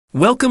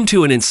Welcome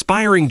to an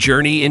inspiring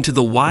journey into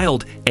the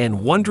wild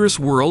and wondrous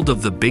world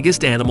of the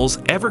biggest animals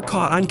ever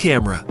caught on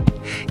camera.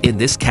 In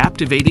this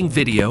captivating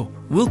video,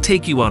 we'll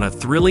take you on a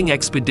thrilling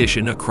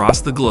expedition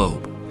across the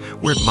globe,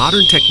 where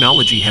modern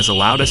technology has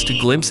allowed us to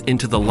glimpse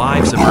into the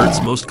lives of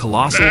Earth's most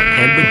colossal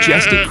and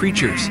majestic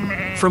creatures.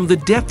 From the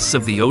depths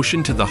of the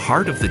ocean to the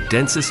heart of the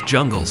densest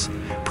jungles,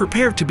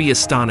 prepare to be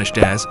astonished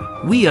as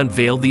we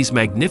unveil these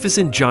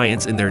magnificent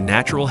giants in their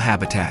natural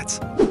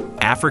habitats.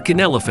 African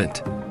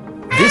elephant.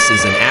 This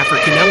is an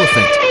African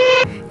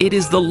elephant. It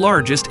is the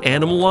largest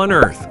animal on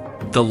Earth.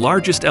 The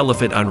largest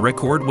elephant on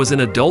record was an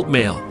adult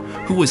male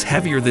who was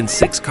heavier than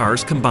 6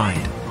 cars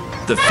combined.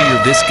 The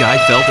fear this guy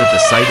felt at the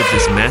sight of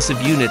this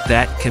massive unit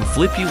that can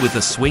flip you with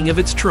a swing of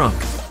its trunk.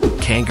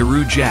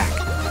 Kangaroo Jack.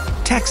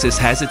 Texas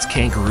has its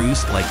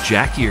kangaroos like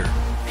Jack here.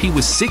 He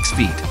was 6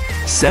 feet,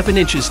 7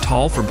 inches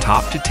tall from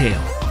top to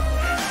tail.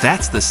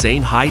 That's the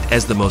same height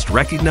as the most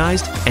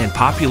recognized and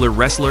popular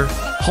wrestler,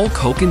 Hulk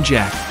Hogan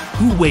Jack,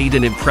 who weighed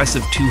an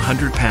impressive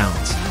 200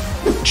 pounds.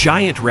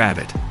 Giant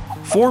rabbit.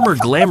 Former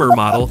glamour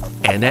model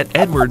Annette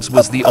Edwards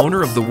was the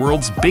owner of the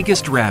world's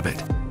biggest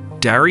rabbit.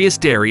 Darius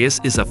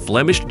is a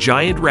Flemish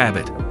giant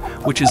rabbit,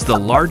 which is the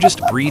largest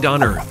breed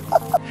on Earth.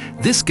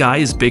 This guy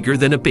is bigger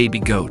than a baby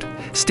goat,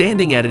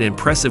 standing at an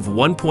impressive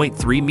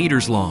 1.3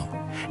 meters long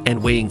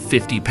and weighing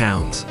 50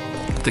 pounds.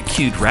 The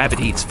cute rabbit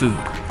eats food,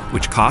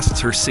 which costs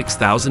her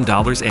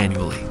 $6,000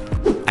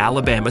 annually.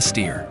 Alabama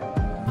steer.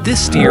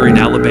 This steer in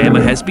Alabama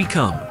has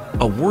become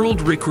a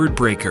world record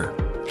breaker.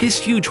 His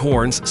huge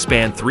horns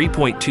span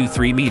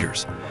 3.23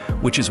 meters,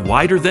 which is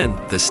wider than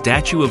the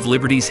Statue of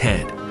Liberty's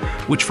head,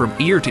 which from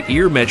ear to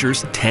ear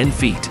measures 10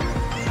 feet.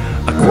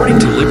 According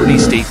to Liberty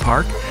State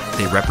Park,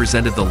 they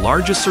represented the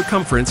largest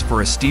circumference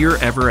for a steer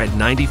ever at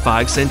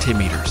 95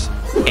 centimeters.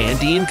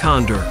 Andean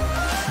condor.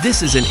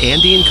 This is an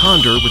Andean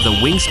condor with a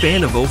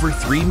wingspan of over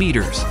 3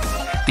 meters.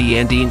 The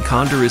Andean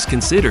condor is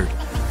considered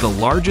the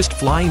largest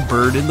flying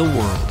bird in the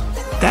world.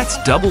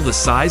 That's double the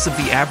size of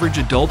the average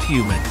adult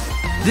human.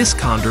 This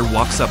condor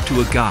walks up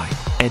to a guy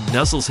and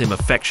nuzzles him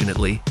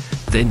affectionately,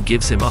 then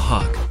gives him a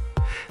hug.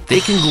 They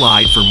can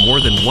glide for more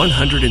than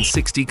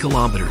 160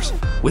 kilometers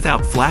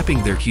without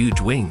flapping their huge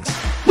wings.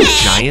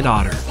 Giant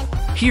otter.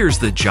 Here's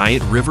the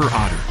giant river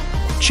otter.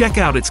 Check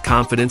out its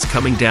confidence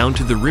coming down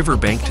to the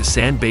riverbank to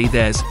sunbathe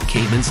as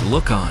caimans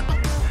look on.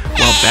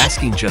 While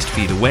basking just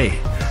feet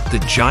away,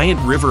 the giant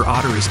river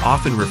otter is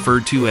often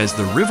referred to as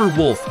the river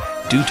wolf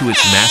due to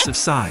its massive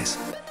size,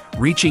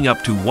 reaching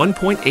up to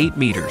 1.8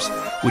 meters,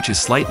 which is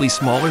slightly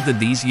smaller than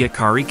these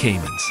Yakari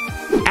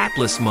caimans.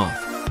 Atlas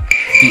moth.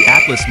 The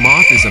Atlas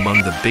moth is among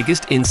the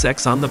biggest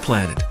insects on the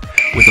planet,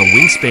 with a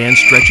wingspan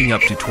stretching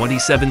up to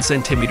 27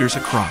 centimeters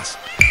across,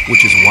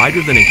 which is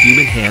wider than a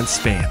human hand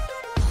span.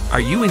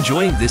 Are you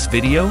enjoying this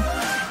video?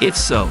 If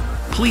so,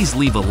 please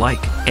leave a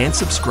like and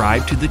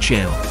subscribe to the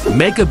channel.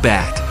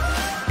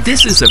 Megabat.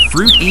 This is a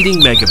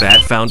fruit-eating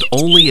megabat found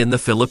only in the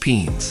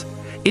Philippines.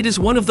 It is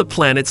one of the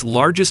planet's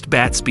largest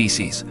bat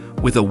species,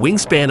 with a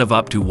wingspan of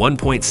up to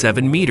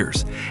 1.7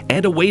 meters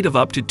and a weight of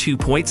up to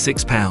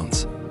 2.6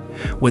 pounds.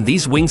 When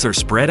these wings are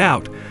spread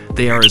out,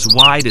 they are as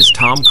wide as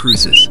Tom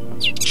Cruise's.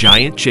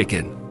 Giant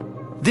chicken.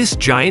 This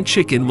giant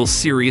chicken will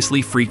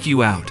seriously freak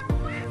you out.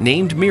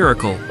 Named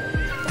Miracle,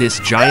 this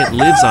giant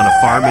lives on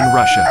a farm in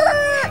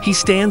Russia. He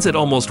stands at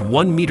almost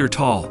 1 meter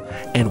tall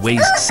and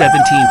weighs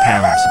 17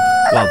 pounds,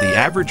 while the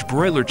average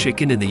broiler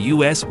chicken in the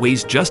US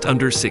weighs just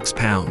under 6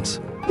 pounds.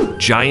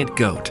 Giant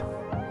goat.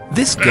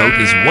 This goat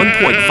is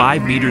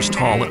 1.5 meters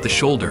tall at the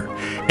shoulder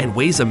and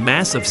weighs a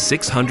mass of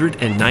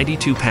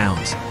 692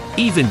 pounds,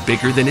 even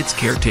bigger than its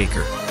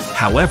caretaker.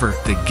 However,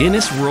 the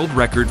Guinness World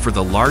Record for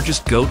the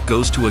largest goat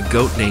goes to a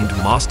goat named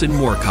Mostyn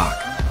Moorcock.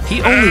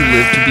 He only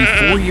lived to be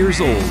 4 years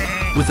old,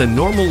 with a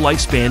normal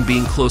lifespan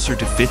being closer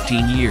to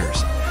 15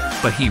 years,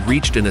 but he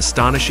reached an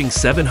astonishing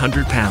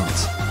 700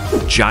 pounds.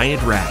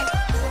 Giant rat.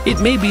 It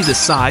may be the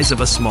size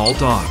of a small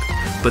dog,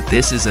 but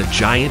this is a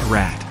giant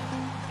rat.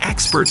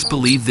 Experts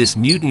believe this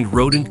mutant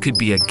rodent could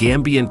be a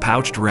Gambian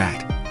pouched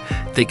rat.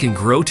 They can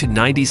grow to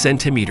 90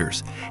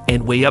 centimeters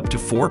and weigh up to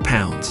 4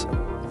 pounds.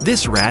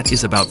 This rat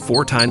is about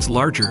 4 times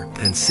larger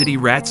than city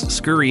rats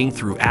scurrying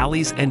through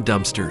alleys and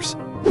dumpsters.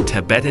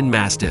 Tibetan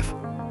Mastiff.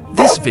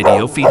 This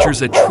video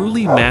features a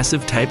truly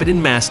massive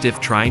Tibetan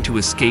Mastiff trying to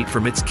escape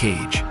from its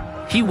cage.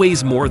 He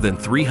weighs more than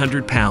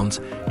 300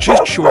 pounds,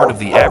 just short of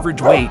the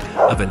average weight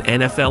of an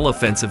NFL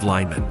offensive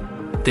lineman.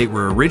 They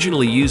were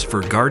originally used for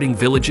guarding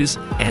villages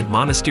and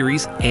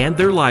monasteries and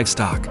their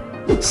livestock.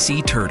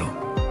 Sea turtle.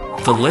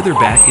 The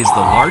leatherback is the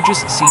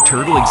largest sea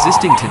turtle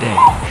existing today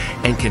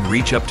and can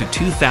reach up to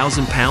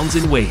 2,000 pounds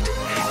in weight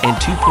and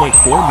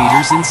 2.4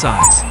 meters in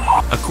size.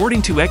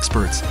 According to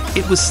experts,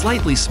 it was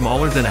slightly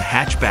smaller than a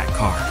hatchback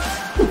car.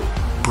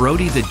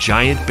 Brody the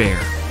giant bear.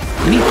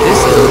 Meet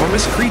this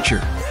enormous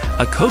creature,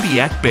 a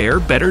Kodiak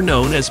bear better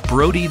known as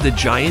Brody the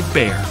giant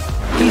bear.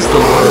 He's the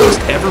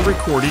largest ever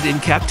recorded in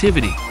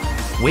captivity,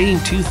 weighing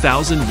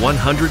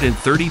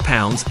 2,130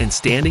 pounds and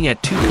standing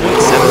at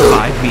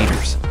 2.75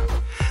 meters.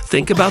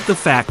 Think about the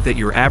fact that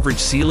your average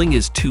ceiling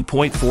is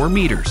 2.4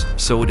 meters,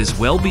 so it is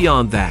well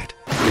beyond that.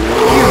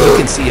 Here you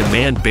can see a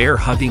man bear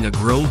hugging a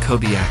grown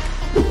Kodiak,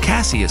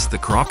 Cassius the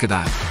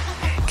crocodile.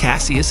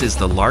 Cassius is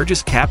the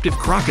largest captive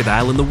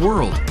crocodile in the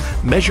world,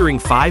 measuring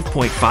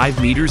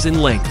 5.5 meters in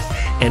length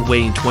and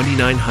weighing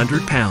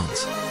 2,900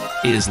 pounds.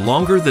 It is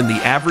longer than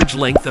the average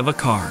length of a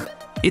car.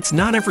 It's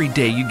not every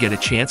day you get a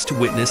chance to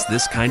witness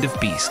this kind of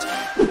beast.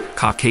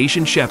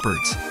 Caucasian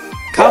Shepherds.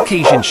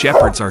 Caucasian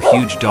Shepherds are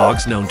huge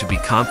dogs known to be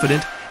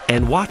confident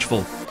and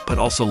watchful, but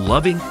also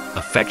loving,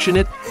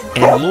 affectionate,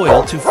 and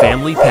loyal to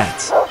family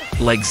pets.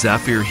 Like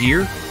Zephyr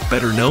here,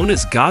 better known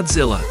as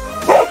Godzilla.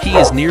 He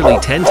is nearly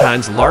 10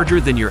 times larger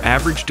than your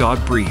average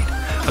dog breed,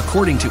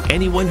 according to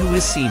anyone who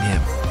has seen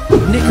him.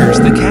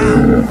 Knickers the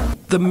cow.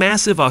 The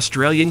massive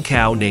Australian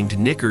cow named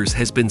Knickers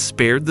has been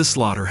spared the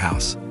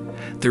slaughterhouse.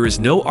 There is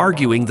no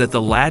arguing that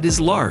the lad is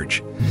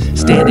large.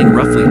 Standing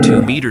roughly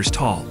 2 meters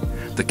tall,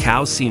 the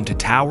cows seem to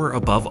tower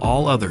above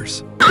all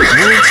others.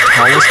 World's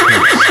tallest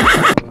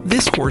horse.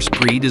 This horse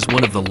breed is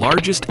one of the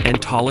largest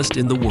and tallest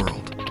in the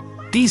world.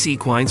 These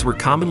equines were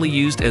commonly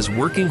used as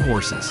working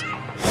horses.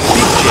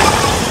 Big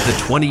Jake, the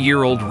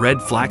 20-year-old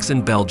red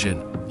Flaxen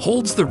Belgian,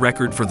 holds the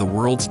record for the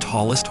world's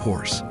tallest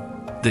horse.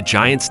 The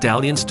giant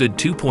stallion stood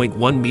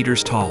 2.1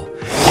 meters tall and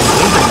weighed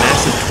a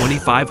massive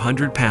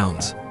 2,500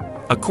 pounds.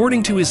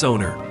 According to his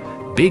owner,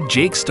 Big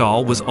Jake's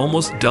stall was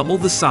almost double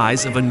the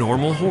size of a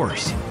normal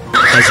horse.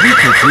 As we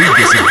conclude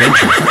this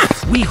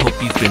adventure, we hope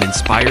you've been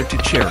inspired to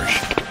cherish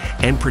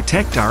and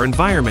protect our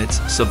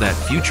environments so that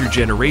future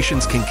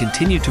generations can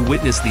continue to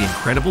witness the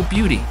incredible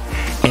beauty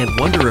and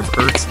wonder of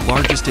Earth's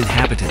largest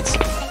inhabitants.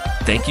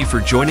 Thank you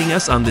for joining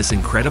us on this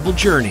incredible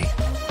journey.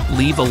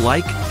 Leave a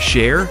like,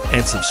 share,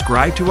 and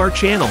subscribe to our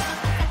channel.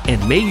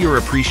 And may your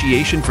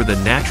appreciation for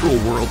the natural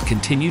world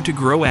continue to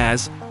grow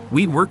as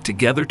we work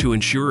together to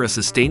ensure a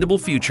sustainable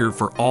future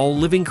for all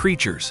living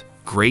creatures,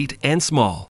 great and small.